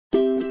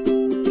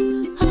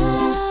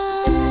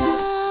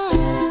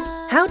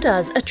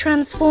does a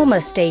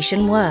transformer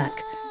station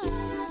work?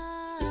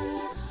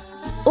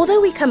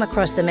 Although we come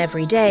across them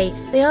every day,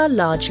 they are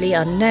largely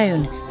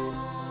unknown.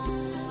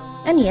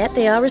 And yet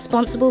they are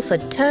responsible for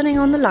turning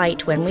on the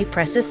light when we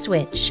press a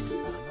switch.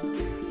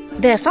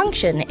 Their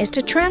function is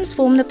to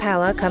transform the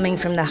power coming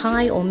from the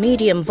high or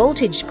medium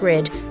voltage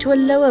grid to a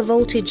lower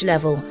voltage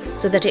level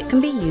so that it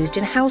can be used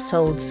in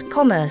households,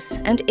 commerce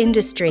and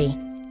industry.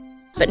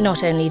 But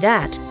not only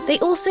that, they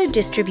also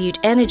distribute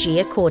energy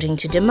according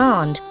to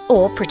demand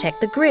or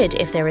protect the grid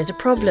if there is a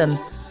problem.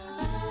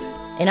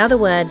 In other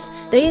words,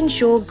 they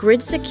ensure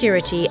grid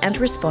security and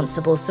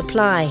responsible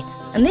supply,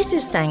 and this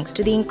is thanks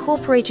to the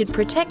incorporated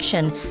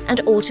protection and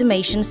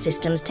automation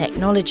systems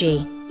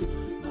technology.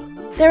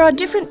 There are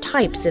different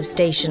types of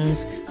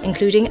stations,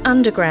 including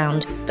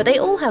underground, but they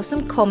all have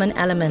some common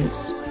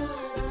elements.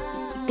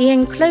 The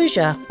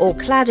enclosure, or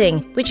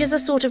cladding, which is a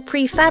sort of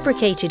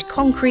prefabricated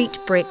concrete,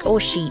 brick or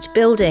sheet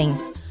building.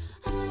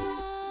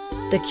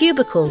 The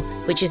cubicle,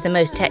 which is the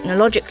most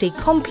technologically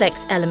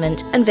complex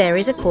element and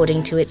varies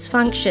according to its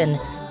function.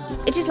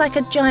 It is like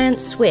a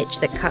giant switch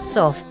that cuts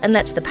off and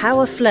lets the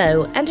power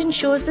flow and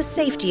ensures the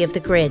safety of the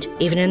grid,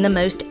 even in the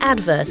most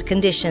adverse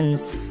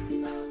conditions.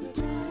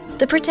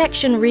 The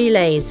protection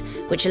relays,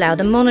 which allow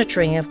the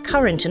monitoring of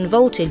current and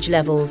voltage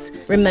levels,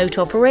 remote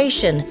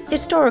operation,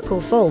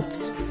 historical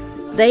faults.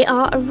 They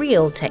are a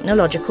real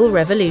technological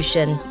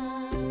revolution.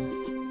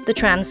 The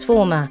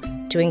transformer,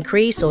 to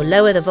increase or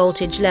lower the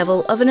voltage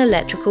level of an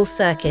electrical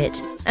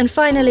circuit. And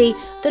finally,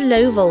 the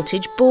low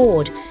voltage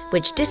board,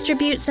 which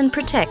distributes and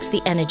protects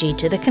the energy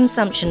to the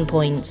consumption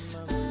points.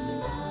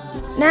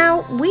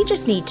 Now, we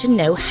just need to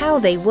know how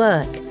they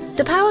work.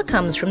 The power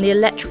comes from the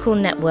electrical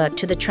network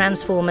to the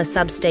transformer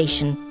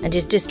substation and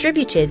is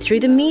distributed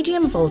through the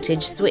medium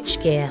voltage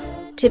switchgear.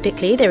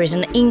 Typically, there is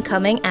an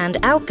incoming and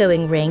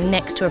outgoing ring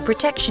next to a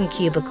protection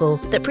cubicle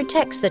that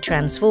protects the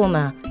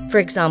transformer, for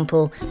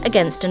example,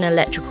 against an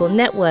electrical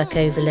network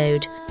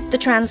overload. The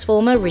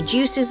transformer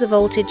reduces the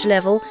voltage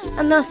level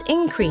and thus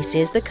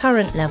increases the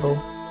current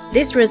level.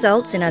 This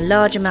results in a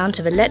large amount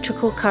of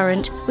electrical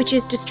current, which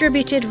is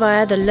distributed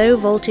via the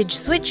low-voltage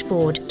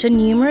switchboard to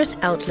numerous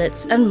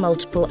outlets and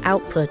multiple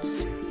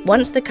outputs.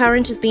 Once the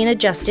current has been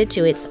adjusted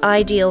to its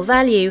ideal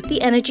value,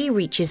 the energy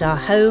reaches our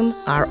home,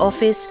 our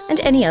office, and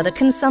any other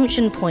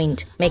consumption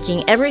point,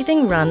 making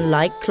everything run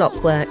like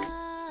clockwork.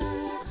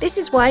 This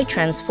is why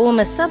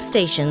transformer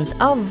substations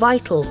are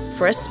vital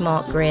for a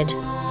smart grid.